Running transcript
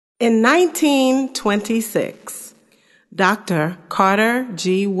In 1926, Dr. Carter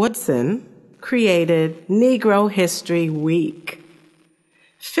G. Woodson created Negro History Week.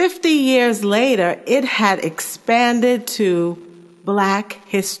 50 years later, it had expanded to Black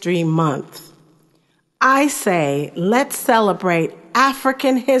History Month. I say, let's celebrate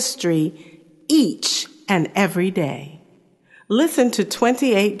African history each and every day. Listen to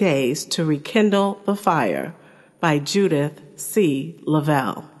 28 Days to Rekindle the Fire by Judith C.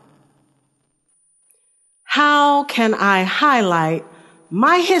 Lavelle. How can I highlight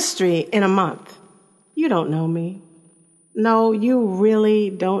my history in a month? You don't know me. No, you really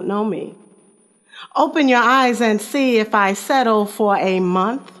don't know me. Open your eyes and see if I settle for a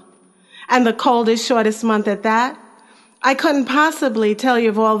month, and the coldest, shortest month at that. I couldn't possibly tell you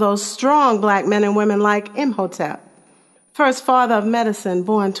of all those strong Black men and women like Imhotep, first father of medicine,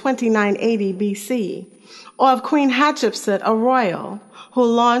 born 2980 BC, or of Queen Hatshepsut, a royal, who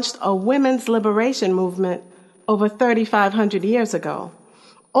launched a women's liberation movement over 3,500 years ago,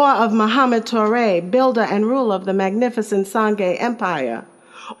 or of Muhammad Touré, builder and ruler of the magnificent Sangay Empire,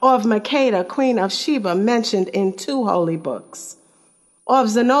 or of Makeda, Queen of Sheba, mentioned in 2 holy books, or of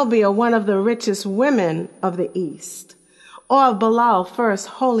Zenobia, one of the richest women of the East, or of Bilal, first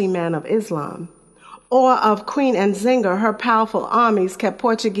holy man of Islam, or of Queen Nzinga. Her powerful armies kept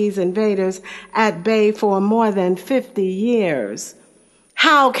Portuguese invaders at bay for more than 50 years.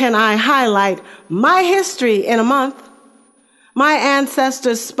 How can I highlight my history in a month? My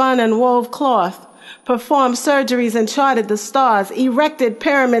ancestors spun and wove cloth, performed surgeries and charted the stars, erected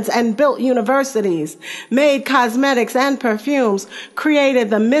pyramids and built universities, made cosmetics and perfumes,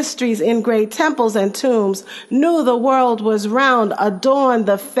 created the mysteries in great temples and tombs, knew the world was round, adorned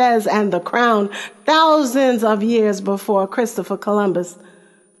the fez and the crown, thousands of years before Christopher Columbus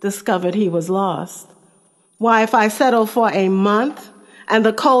discovered he was lost. Why, if I settle for a month, and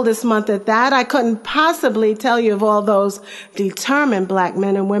the coldest month at that, I couldn't possibly tell you of all those determined Black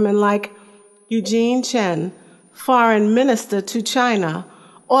men and women like Eugene Chen, foreign minister to China,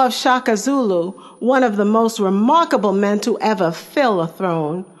 or of Shaka Zulu, one of the most remarkable men to ever fill a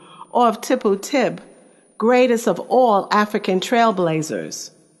throne, or of Tipu Tib, greatest of all African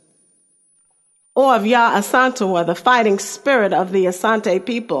trailblazers, or of Ya Asantewaa, the fighting spirit of the Asante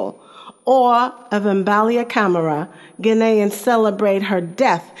people, or of Mbalia Kamara, Ghanaians celebrate her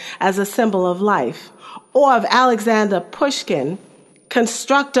death as a symbol of life, or of Alexander Pushkin,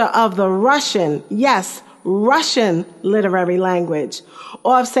 constructor of the Russian literary language,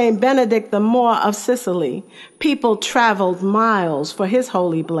 or of Saint Benedict the Moor of Sicily. People traveled miles for his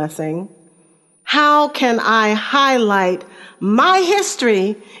holy blessing. How can I highlight my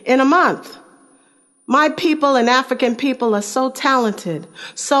history in a month? My people and African people are so talented,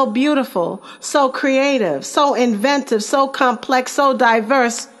 so beautiful, so creative, so inventive, so complex, so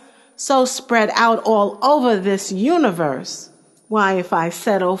diverse, so spread out all over this universe. Why, if I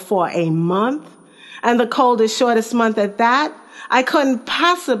settle for a month, and the coldest, shortest month at that, I couldn't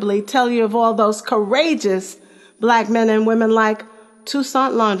possibly tell you of all those courageous Black men and women like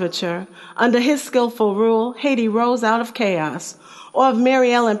Toussaint Louverture. Under his skillful rule, Haiti rose out of chaos, or of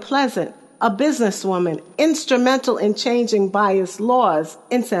Mary Ellen Pleasant, a businesswoman instrumental in changing biased laws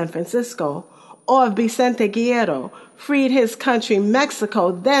in San Francisco, or of Vicente Guerrero, freed his country,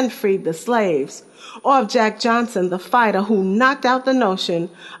 Mexico, then freed the slaves, or of Jack Johnson, the fighter who knocked out the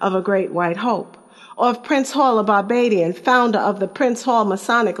notion of a great white hope, or of Prince Hall, a Barbadian, founder of the Prince Hall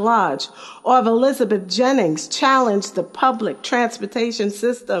Masonic Lodge, or of Elizabeth Jennings, challenged the public transportation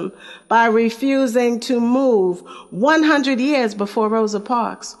system by refusing to move 100 years before Rosa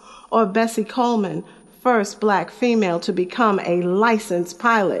Parks, or Bessie Coleman, first Black female to become a licensed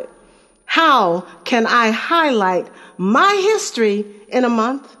pilot. How can I highlight my history in a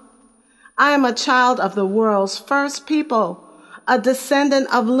month? I am a child of the world's first people, a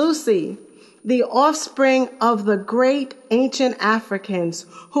descendant of Lucy, the offspring of the great ancient Africans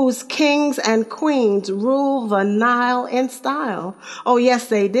whose kings and queens ruled the Nile in style. Oh, yes,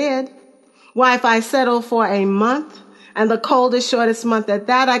 they did. Why, if I settle for a month, and the coldest, shortest month at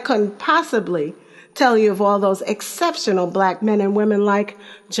that, I couldn't possibly tell you of all those exceptional Black men and women like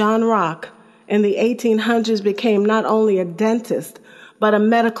John Rock. In the 1800s became not only a dentist, but a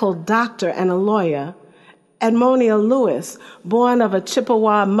medical doctor and a lawyer. Edmonia Lewis, born of a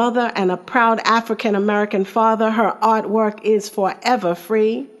Chippewa mother and a proud African-American father, her artwork is forever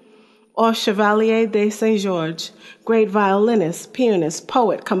free. Or Chevalier de Saint-Georges, great violinist, pianist,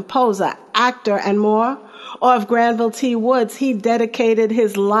 poet, composer, actor, and more. Or of Granville T. Woods, he dedicated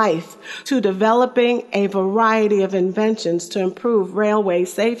his life to developing a variety of inventions to improve railway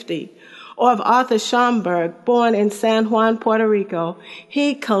safety. Or of Arthur Schomburg, born in San Juan, Puerto Rico,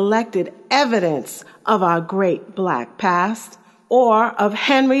 he collected evidence of our great black past. Or of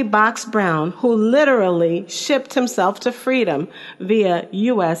Henry Box Brown, who literally shipped himself to freedom via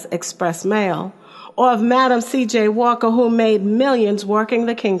U.S. Express Mail. Or of Madam C.J. Walker, who made millions working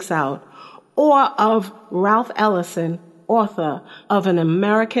the kinks out. Or of Ralph Ellison, author of an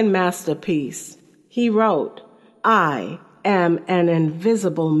American masterpiece. He wrote, "I am an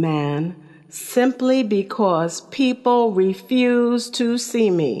invisible man simply because people refuse to see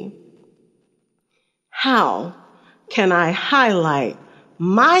me." How can I highlight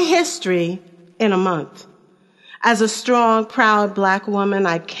my history in a month? As a strong, proud black woman,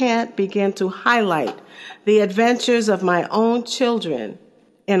 I can't begin to highlight the adventures of my own children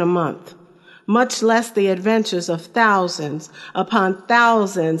in a month, much less the adventures of thousands upon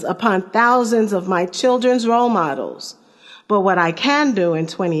thousands upon thousands of my children's role models. But what I can do in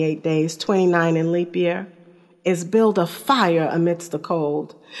 28 days, 29 in leap year, is build a fire amidst the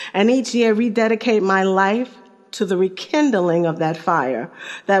cold, and each year rededicate my life to the rekindling of that fire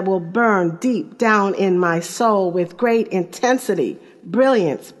that will burn deep down in my soul with great intensity,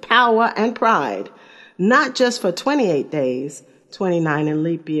 brilliance, power, and pride, not just for 28 days, 29 in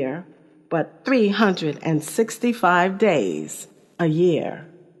leap year, but 365 days a year.